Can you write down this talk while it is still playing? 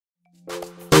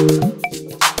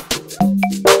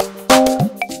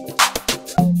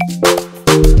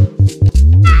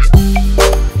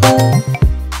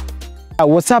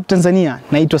What's up Tanzania,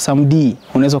 naitwa Samdi,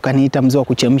 unaweza kaniita mzee wa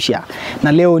kuchemsha.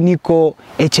 Na leo niko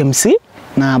HMC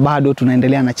na bado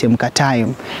tunaendelea na Chemka time.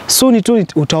 Soon tu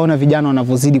utaona vijana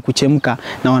wanavozidi kuchemka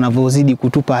na wanavozidi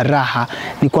kutupa raha.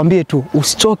 Nikwambie tu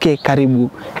usichoke, karibu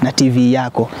na TV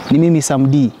yako. Ni mimi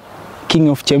Samdi, King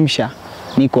of Chemsha,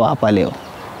 niko hapa leo.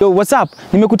 Yo, what's up?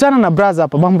 Nimekutana na brother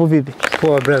hapa, mambo vipi?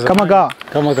 Poa brother. Kama kawa?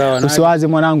 Kama kawa. Usiwaze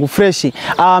mwanangu, fresh.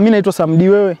 Mimi naitwa Samdi,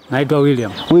 wewe? Naitwa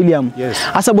William. William. Yes.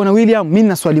 Asa bwana William, mimi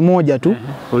nina swali moja tu.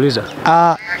 Uliza.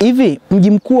 Hivi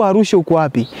mji mkuu wa Arusha uko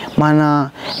wapi? Maana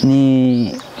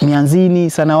ni Mianzini,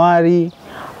 Sanawari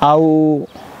au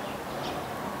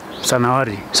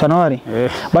Sanawari. Sanawari?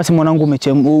 Basi mwanangu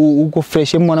uko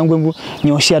fresh, mwanangu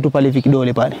nyoshia tu pale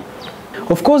vikidole pale.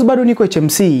 Of course bado niko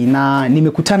HMC na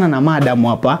nimekutana na madam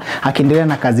hapa akiendelea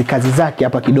na kazi zake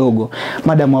hapa kidogo.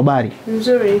 Madam, habari?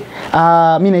 Nzuri.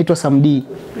 Mimi naitwa Samdi.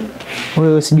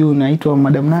 Wewe sijui unaitwa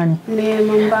madam nani?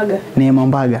 Neema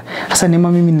Mbaga. Sasa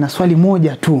Neema, mimi nina swali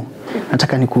moja tu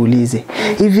nataka nikuulize.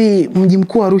 Hivi mji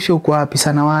mkuu wa Arusha uko wapi?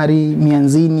 Sanawari,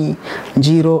 Mianzini,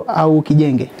 Njiro au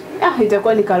Kijenge?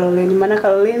 Itakuwa ni Kaloleni, maana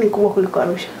Kaloleni ni kubwa kuliko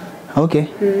Arusha. Okay.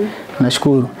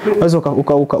 Nashukuru. Unaweza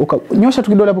nyosha tu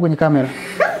kidole hapo kwenye kamera.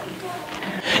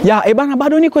 Ya, bana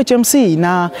bado niko HMC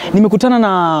na nimekutana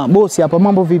na boss hapa.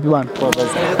 Mambo vipi bwana?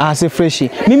 Si fresh.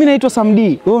 Mimi naitwa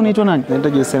Samdi. Wewe unaitwa nani?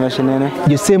 Naitwa Josema Shenene.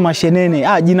 Josema Shenene.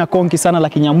 Jina konki sana la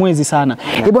Kinyamwezi sana.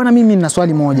 Bwana, mimi nina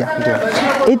swali moja.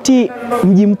 Eti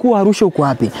mji mkuu wa Arusha uko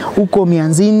wapi? Uko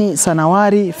Mianzini,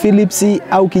 Sanawari, Philips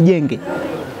au Kijenge?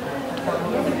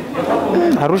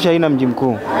 Arusha haina mji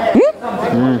mkuu.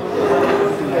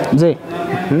 Mzee?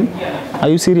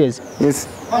 Are you serious? Yes.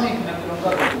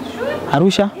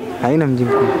 Arusha haina mji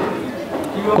mkuu.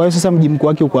 Kwa hiyo sasa mji mkuu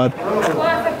wake uko wapi?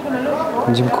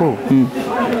 Mji mkuu?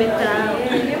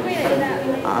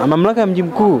 Mamlaka ya mji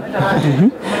mkuu.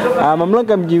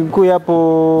 Mamlaka ya mji mkuu yapo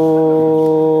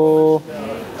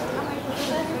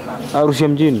Arusha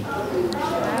mjini.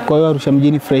 Kwa hiyo Arusha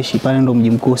mjini fresh pale ndo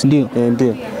mji mkuu, si ndio?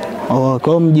 Ndio. Kwa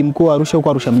hiyo mji mkuu wa Arusha uko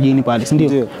Arusha mjini pale, si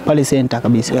ndio? Pale center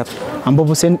kabisa. Yep.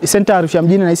 Ambapo center Arusha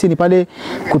mjini na hisi ni pale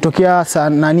kutokea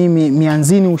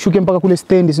Mianzini ushuke mpaka kule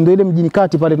stand, si ndio ile mjini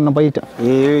kati pale tunapaita?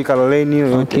 Hiyo Kaloleni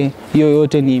hiyo. Okay. Hiyo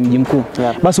yote ni mji mkuu.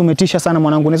 Yep. Basi umetisha sana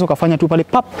mwanangu, unaweza ukafanya tu pale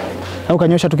pap au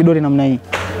kanyosha tu kidole namna hii.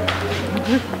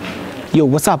 Yo,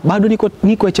 what's up? Bado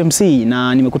niko HMC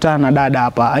na nimekutana na dada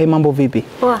hapa. Mambo vipi?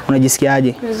 Poa.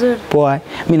 Unajisikiaje? Nzuri. Poa.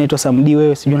 Mimi naitwa Samdi,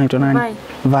 wewe sijui unaitwa nani?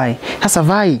 Vai. Sasa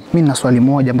Vai, mimi nina swali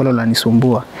moja ambalo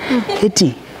lanisumbua.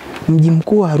 Eti mji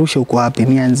mkuu wa Arusha uko wapi?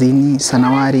 Mianzini,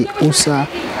 Sanawari, Usa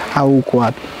au uko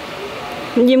wapi?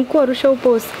 Mji mkuu wa Arusha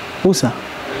upo Usa. Usa.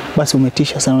 Basi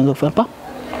umetisha sana, unaweza kufanya pa?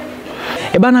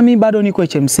 Bana, mimi bado niko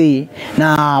HMC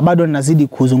na bado ninazidi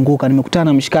kuzunguka. Nimekutana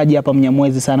na mshikaji hapa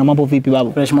Mnyamwezi sana. Mambo vipi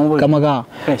babu? Fresh, mambo. Kama kaa?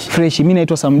 Fresh. Mimi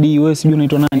naitwa Samdi, wewe sijui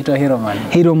unaitwa nani? Naitwa Heroman.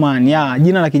 Heroman. Ya,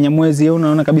 jina la Kinyamwezi, wewe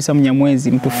unaona kabisa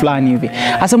Mnyamwezi, mtu fulani hivi.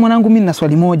 Sasa mwanangu, mimi nina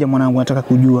swali moja mwanangu, nataka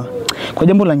kujua. Kwa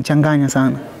jambo la nichanganya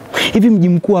sana. Hivi mji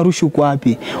mkuu wa Arusha uko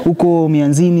wapi? Uko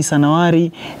Mianzini,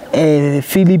 Sanawari,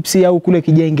 Philips au kule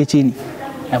Kijenge chini?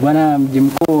 Bwana, mji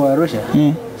mkuu wa Arusha?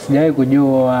 Sijawahi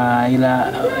kujua, ila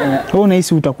wewe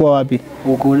unahisi utakuwa wapi?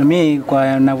 Mimi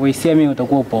kwa ninavyohisia mimi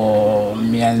utakuwa upo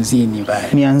Mianzini pale.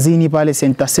 Mianzini pale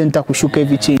center kushuka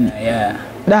hivi chini.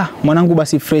 Da, mwanangu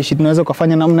basi fresh, tunaweza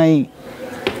kufanya namna hii.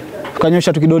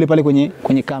 Tukanyosha tu kidole pale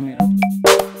kwenye kamera.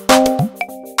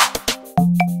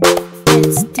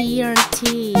 It's DRT.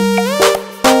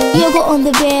 You go on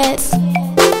the bed.